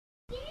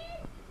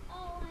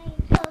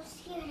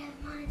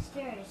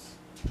monsters.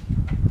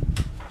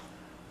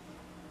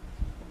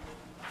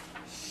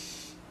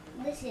 Shh.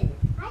 Listen,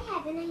 I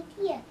have an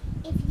idea.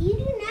 If you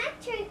do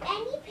not turn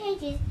any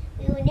pages,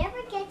 we will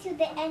never get to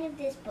the end of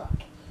this book.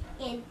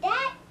 And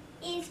that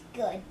is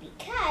good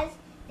because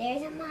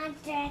there's a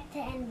monster at the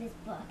end of this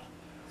book.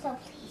 So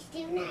please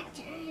do not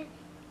turn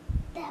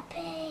the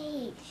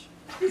page.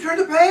 You turned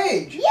the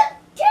page! You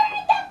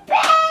turn the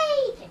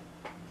page!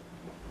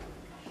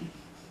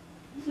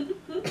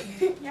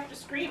 You have to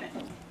scream it.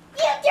 You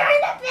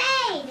turn the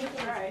page!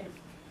 All right.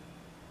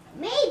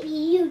 Maybe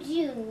you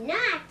do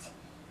not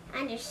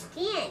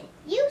understand.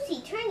 You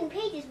see, turning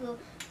pages will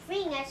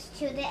bring us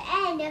to the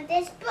end of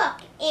this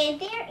book. And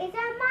there is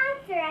a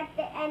monster at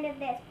the end of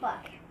this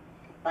book.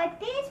 But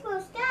this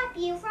will stop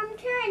you from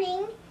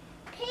turning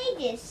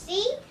pages.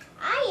 See,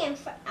 I am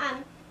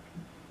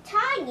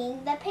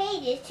tying the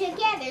pages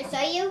together so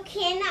you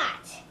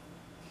cannot.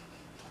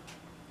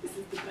 This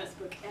is the best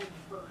book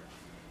ever.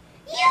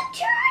 You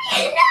turn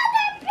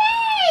another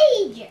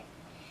page!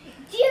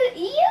 You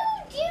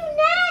do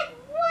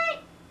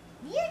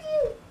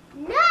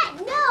not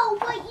know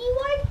what you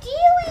are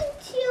doing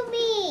to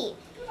me.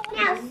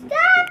 Now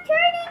stop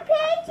turning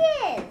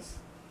pages.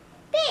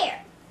 There,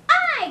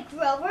 I,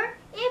 Grover,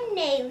 am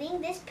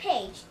nailing this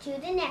page to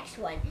the next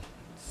one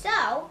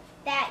so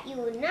that you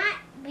will not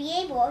be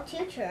able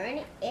to turn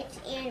it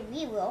and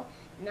we will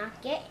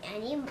not get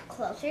any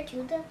closer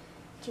to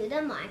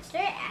the monster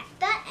at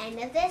the end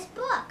of this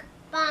book.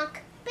 Bonk,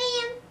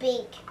 bam,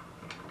 bink,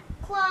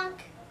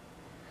 clunk,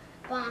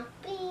 bonk,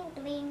 bing,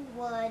 bling,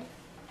 wood.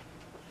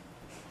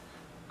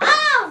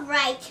 All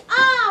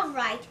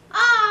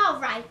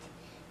right.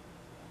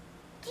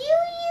 Do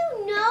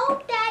you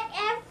know that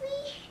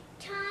every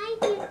time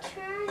you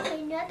turn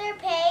another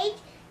page,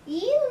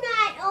 you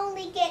not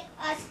only get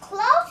us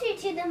closer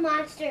to the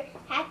monster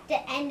at the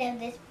end of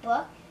this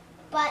book,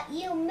 but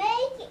you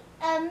make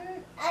a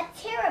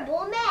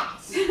terrible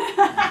mess.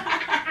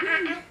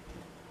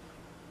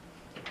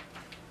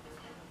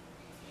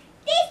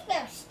 This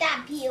will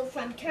stop you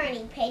from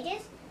turning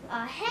pages.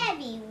 A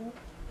heavy,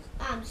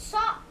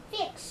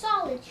 thick,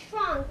 solid,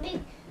 strong,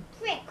 big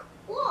brick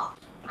wall.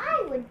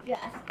 I would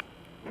just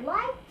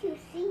like to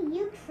see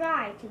you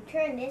try to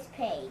turn this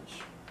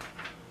page.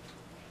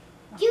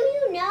 Do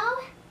you know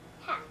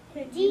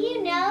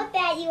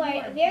that you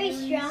are very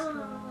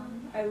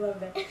strong? I love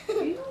that.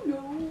 Do you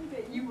know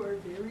that you are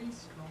very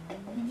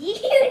strong? Do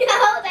you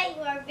know that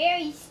you are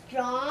very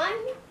strong?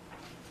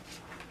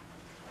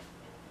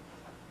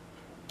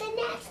 The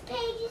next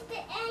page is the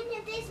end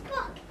of this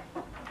book.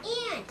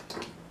 And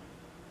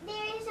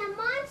there is a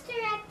monster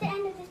at the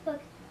end of this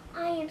book.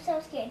 I am so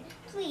scared.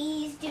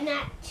 Please do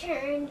not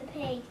turn the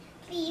page.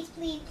 Please,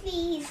 please,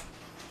 please.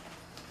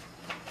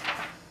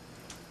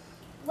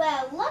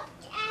 Well, look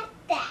at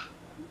that.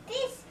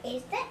 This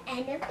is the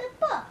end of the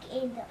book.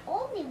 And the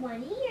only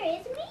one here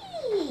is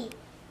me.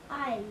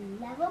 I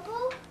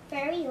lovable,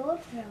 very old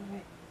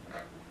Grover.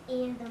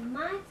 And the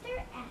monster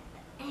at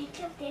the end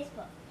of this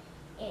book.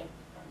 And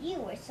you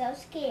were so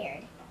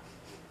scared.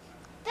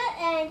 The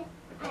end.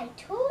 I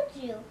told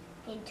you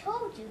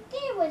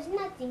there was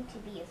nothing to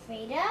be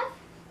afraid of.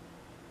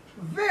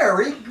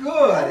 Very good.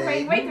 Oh,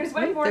 wait, there's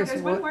one more. There's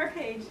There's one one- more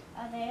page.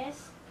 Oh, there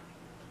is?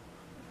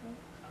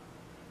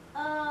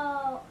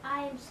 Oh,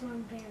 I am so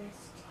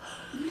embarrassed.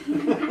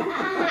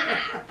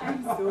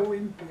 I'm so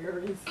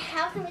embarrassed.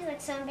 How come he's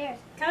like so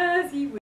embarrassed? 'Cause he